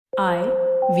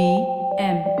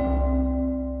IVM.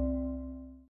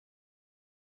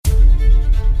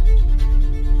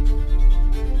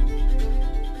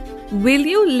 Will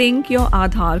you link your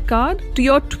Aadhaar card to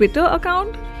your Twitter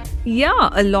account? Yeah,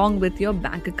 along with your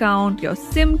bank account, your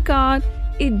SIM card.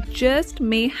 It just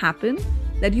may happen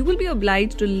that you will be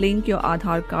obliged to link your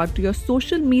Aadhaar card to your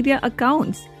social media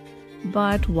accounts.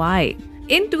 But why?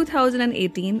 In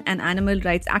 2018, an animal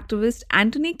rights activist,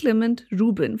 Anthony Clement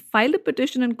Rubin, filed a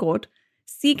petition in court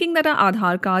seeking that our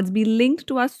Aadhaar cards be linked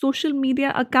to our social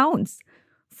media accounts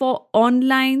for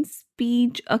online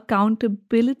speech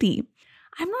accountability.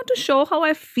 I'm not too sure how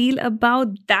I feel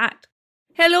about that.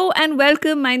 Hello and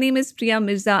welcome. My name is Priya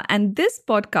Mirza, and this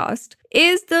podcast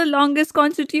is the longest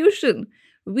constitution.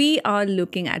 We are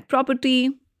looking at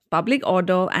property, public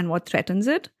order, and what threatens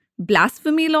it,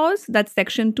 blasphemy laws, that's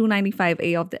section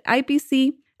 295A of the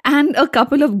IPC, and a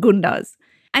couple of Goondas.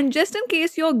 And just in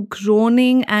case you're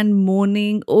groaning and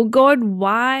moaning, oh God,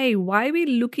 why? Why are we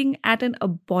looking at an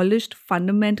abolished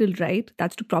fundamental right,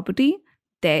 that's to property?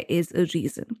 There is a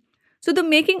reason. So the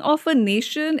making of a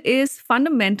nation is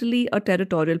fundamentally a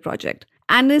territorial project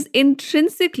and is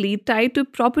intrinsically tied to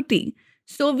property.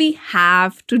 So we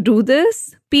have to do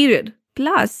this, period.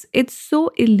 Plus, it's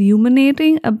so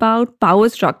illuminating about power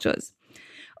structures.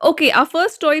 Okay, our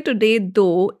first story today,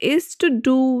 though, is to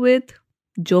do with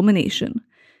germination.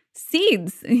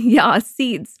 Seeds. Yeah,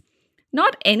 seeds.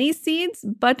 Not any seeds,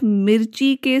 but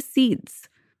mirchi ke seeds.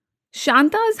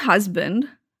 Shanta's husband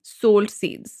sold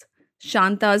seeds.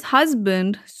 Shanta's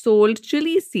husband sold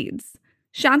chili seeds.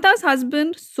 Shanta's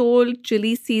husband sold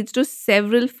chili seeds to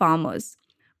several farmers.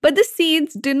 But the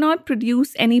seeds did not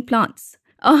produce any plants.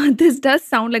 This does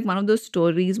sound like one of those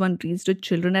stories one reads to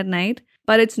children at night,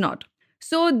 but it's not.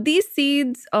 So these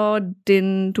seeds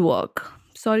didn't work.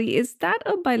 Sorry, is that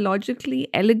a biologically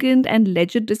elegant and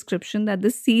legit description that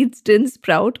the seeds didn't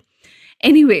sprout?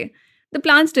 Anyway, the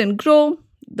plants didn't grow.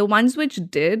 The ones which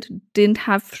didn't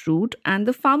have fruit, and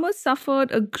the farmers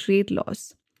suffered a great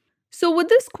loss. So would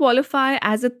this qualify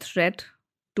as a threat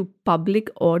to public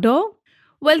order?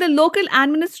 Well, the local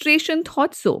administration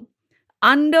thought so.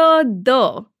 Under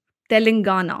the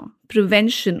Telangana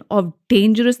Prevention of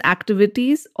Dangerous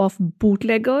Activities of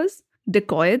Bootleggers,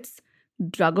 Dacoits,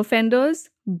 Drug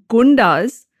Offenders,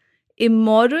 Goondas,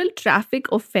 Immoral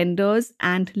Traffic Offenders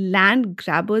and Land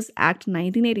Grabbers Act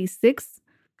 1986,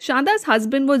 Shanta's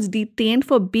husband was detained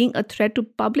for being a threat to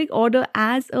public order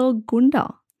as a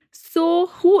Goonda. So,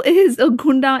 who is a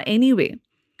Goonda anyway?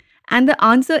 And the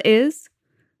answer is,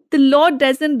 the law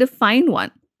doesn't define one.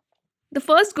 The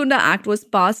first Goonda Act was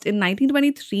passed in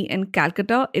 1923 in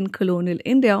Calcutta in colonial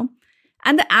India,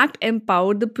 and the act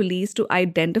empowered the police to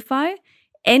identify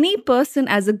any person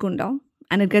as a Goonda,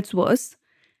 and it gets worse,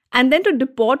 and then to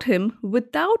deport him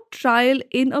without trial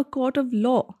in a court of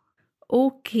law.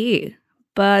 Okay.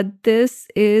 But this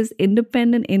is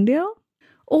independent India?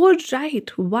 Oh,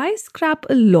 right. Why scrap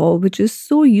a law which is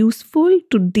so useful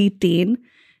to detain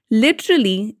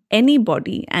literally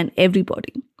anybody and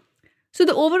everybody? So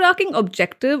the overarching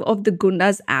objective of the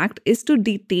Goondas Act is to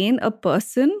detain a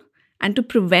person and to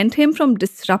prevent him from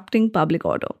disrupting public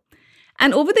order.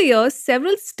 And over the years,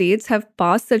 several states have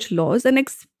passed such laws and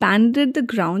expanded the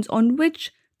grounds on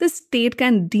which the state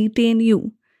can detain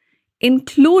you,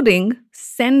 including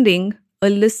sending a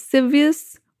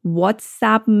lascivious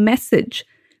WhatsApp message.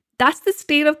 That's the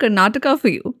state of Karnataka for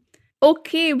you.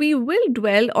 Okay, we will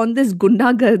dwell on this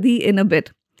Gundagardi in a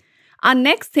bit. Our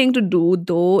next thing to do,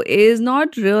 though, is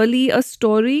not really a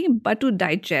story, but to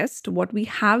digest what we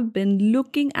have been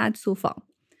looking at so far.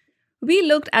 We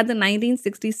looked at the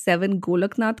 1967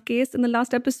 Golaknath case in the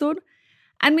last episode,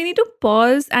 and we need to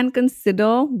pause and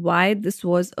consider why this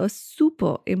was a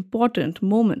super important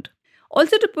moment.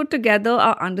 Also to put together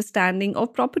our understanding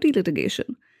of property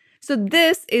litigation. So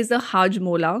this is a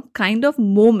Hajmola kind of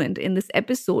moment in this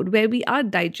episode where we are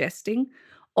digesting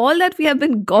all that we have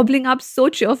been gobbling up so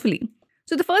cheerfully.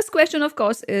 So the first question, of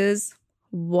course, is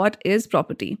what is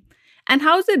property? And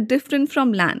how is it different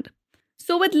from land?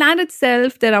 So with land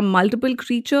itself, there are multiple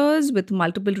creatures with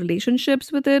multiple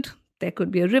relationships with it. There could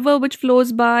be a river which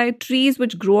flows by, trees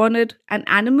which grow on it, and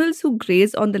animals who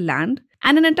graze on the land,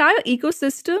 and an entire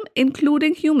ecosystem,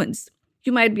 including humans.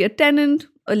 You might be a tenant,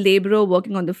 a laborer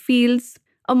working on the fields.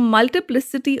 A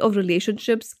multiplicity of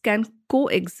relationships can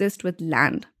coexist with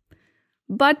land.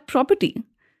 But property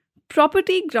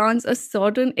grants a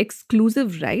certain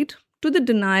exclusive right to the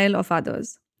denial of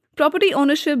others. Property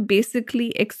ownership basically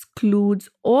excludes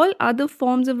all other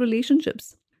forms of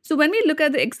relationships. So when we look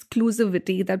at the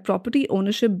exclusivity that property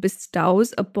ownership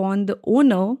bestows upon the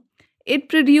owner, it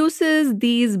produces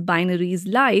these binaries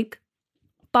like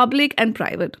public and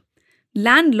private,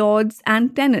 landlords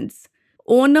and tenants,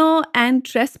 owner and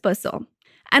trespasser,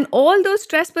 and all those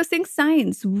trespassing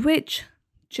signs, which,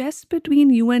 just between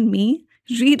you and me,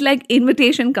 read like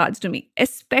invitation cards to me,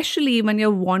 especially when you're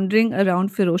wandering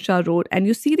around Firozshah Road and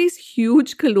you see these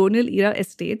huge colonial era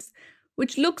estates,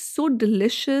 which look so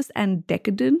delicious and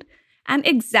decadent and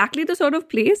exactly the sort of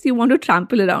place you want to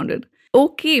trample around it.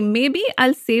 Okay, maybe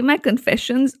I'll save my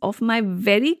confessions of my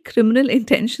very criminal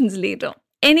intentions later.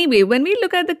 Anyway, when we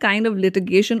look at the kind of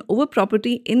litigation over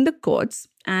property in the courts,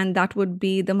 and that would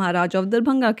be the Maharaja of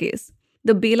Darbhanga case,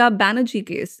 the Bela Banerjee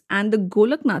case, and the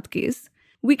Golaknath case,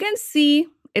 we can see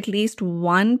at least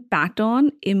one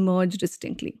pattern emerge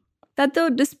distinctly. That the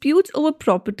disputes over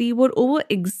property were over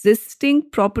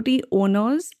existing property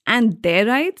owners and their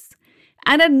rights,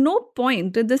 and at no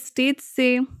point did the states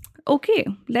say, okay,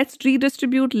 let's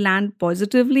redistribute land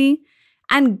positively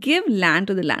and give land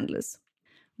to the landless.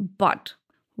 But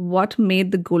what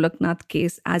made the Golaknath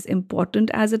case as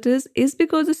important as it is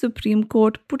because the Supreme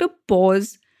Court put a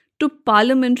pause to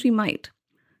parliamentary might.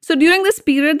 So during this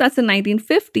period, that's the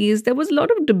 1950s, there was a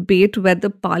lot of debate whether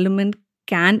Parliament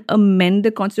can amend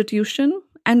the Constitution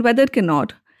and whether it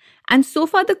cannot. And so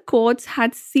far, the courts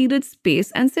had ceded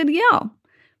space and said, yeah,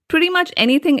 pretty much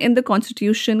anything in the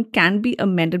Constitution can be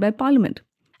amended by Parliament.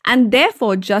 And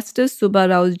therefore, Justice Subba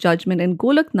Rao's judgment in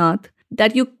Golaknath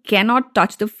that you cannot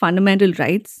touch the fundamental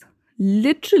rights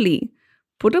literally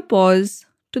put a pause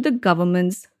to the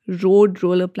government's road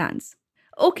roller plans.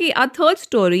 Okay, our third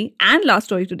story and last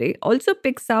story today also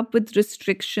picks up with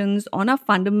restrictions on our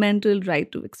fundamental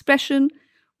right to expression,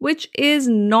 which is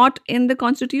not in the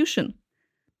Constitution.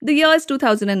 The year is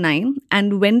 2009,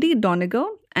 and Wendy Doniger,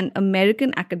 an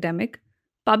American academic,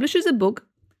 publishes a book,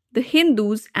 The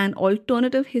Hindus and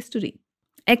Alternative History.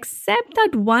 Except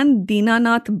that one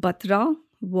Dinanath Batra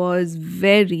was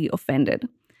very offended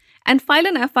and filed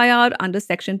an FIR under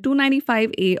Section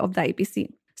 295A of the IPC.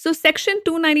 So Section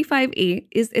 295A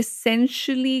is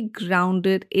essentially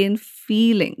grounded in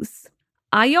feelings.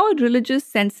 Are your religious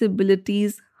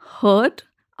sensibilities hurt?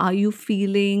 Are you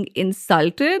feeling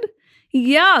insulted?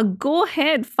 Yeah, go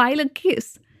ahead, file a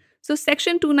case. So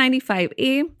Section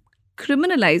 295A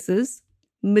criminalizes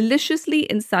maliciously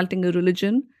insulting a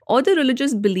religion or the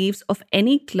religious beliefs of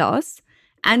any class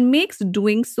and makes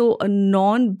doing so a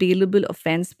non-bailable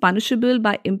offense punishable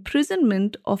by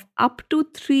imprisonment of up to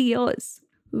 3 years.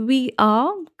 We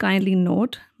are, kindly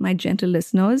note, my gentle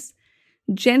listeners,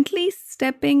 gently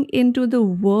stepping into the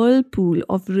whirlpool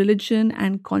of religion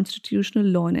and constitutional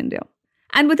law in India.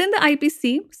 And within the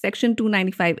IPC, Section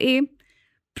 295A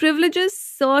privileges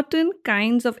certain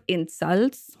kinds of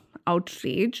insults,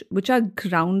 outrage, which are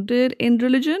grounded in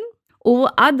religion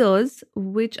over others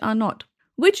which are not.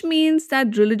 Which means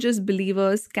that religious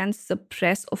believers can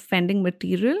suppress offending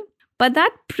material, but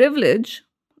that privilege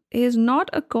is not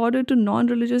accorded to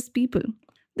non-religious people.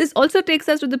 This also takes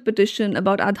us to the petition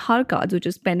about Aadhaar cards, which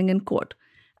is pending in court,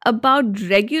 about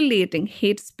regulating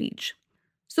hate speech.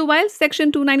 So while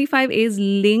Section 295A is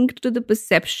linked to the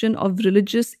perception of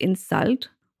religious insult,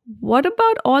 what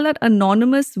about all that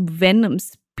anonymous venom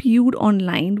spewed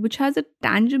online, which has a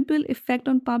tangible effect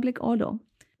on public order?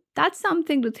 That's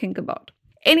something to think about.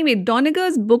 Anyway,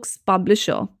 Doniger's book's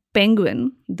publisher,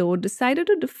 Penguin, though, decided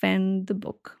to defend the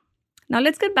book. Now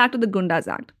let's get back to the Goondas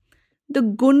Act. The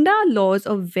Goonda laws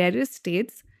of various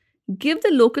states give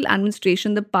the local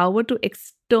administration the power to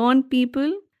extern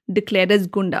people declared as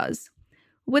Goondas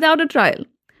without a trial.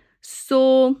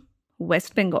 So,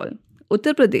 West Bengal,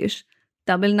 Uttar Pradesh,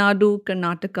 Tamil Nadu,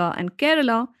 Karnataka, and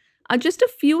Kerala are just a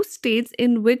few states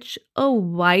in which a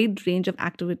wide range of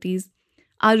activities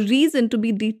are reason to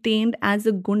be detained as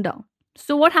a Goonda.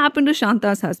 So, what happened to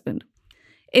Shanta's husband?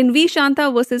 In V.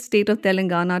 Shanta versus State of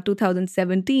Telangana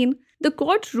 2017, the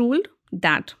court ruled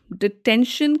that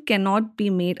detention cannot be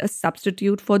made a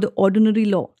substitute for the ordinary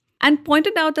law and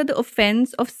pointed out that the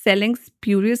offense of selling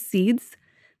spurious seeds,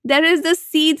 there is the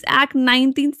Seeds Act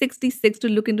 1966 to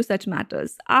look into such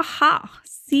matters. Aha!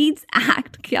 Seeds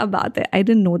Act, kya baat hai? I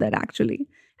didn't know that actually.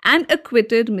 And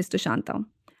acquitted Mr. Shanta.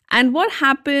 And what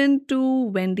happened to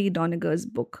Wendy Doniger's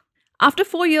book? After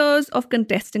 4 years of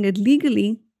contesting it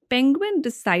legally, Penguin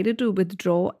decided to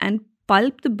withdraw and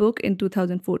pulp the book in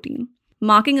 2014,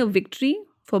 marking a victory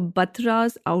for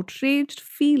Batra's outraged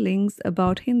feelings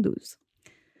about Hindus.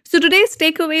 So today's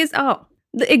takeaways are: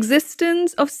 the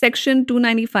existence of Section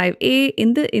 295A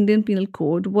in the Indian Penal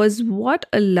Code was what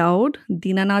allowed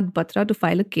Dinanath Batra to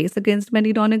file a case against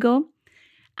Wendy Doniger.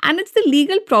 And it's the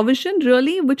legal provision,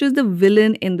 really, which is the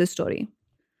villain in the story.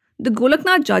 The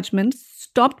Golaknath judgment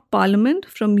stopped Parliament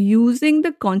from using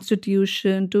the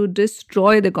Constitution to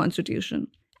destroy the Constitution.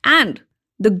 And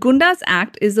the Goondas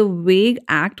Act is a vague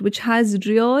act which has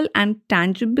real and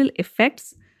tangible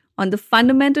effects on the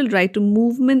fundamental right to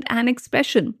movement and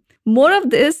expression. More of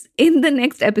this in the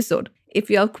next episode. If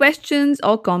you have questions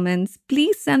or comments,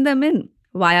 please send them in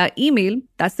via email.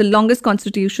 That's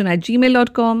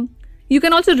thelongestconstitution@gmail.com. You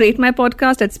can also rate my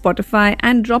podcast at Spotify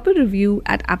and drop a review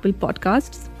at Apple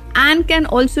Podcasts, and can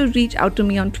also reach out to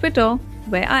me on Twitter,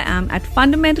 where I am at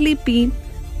FundamentallyP,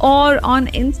 or on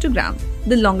Instagram,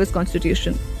 The Longest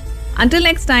Constitution. Until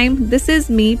next time, this is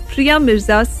me, Priya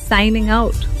Mirza, signing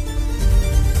out.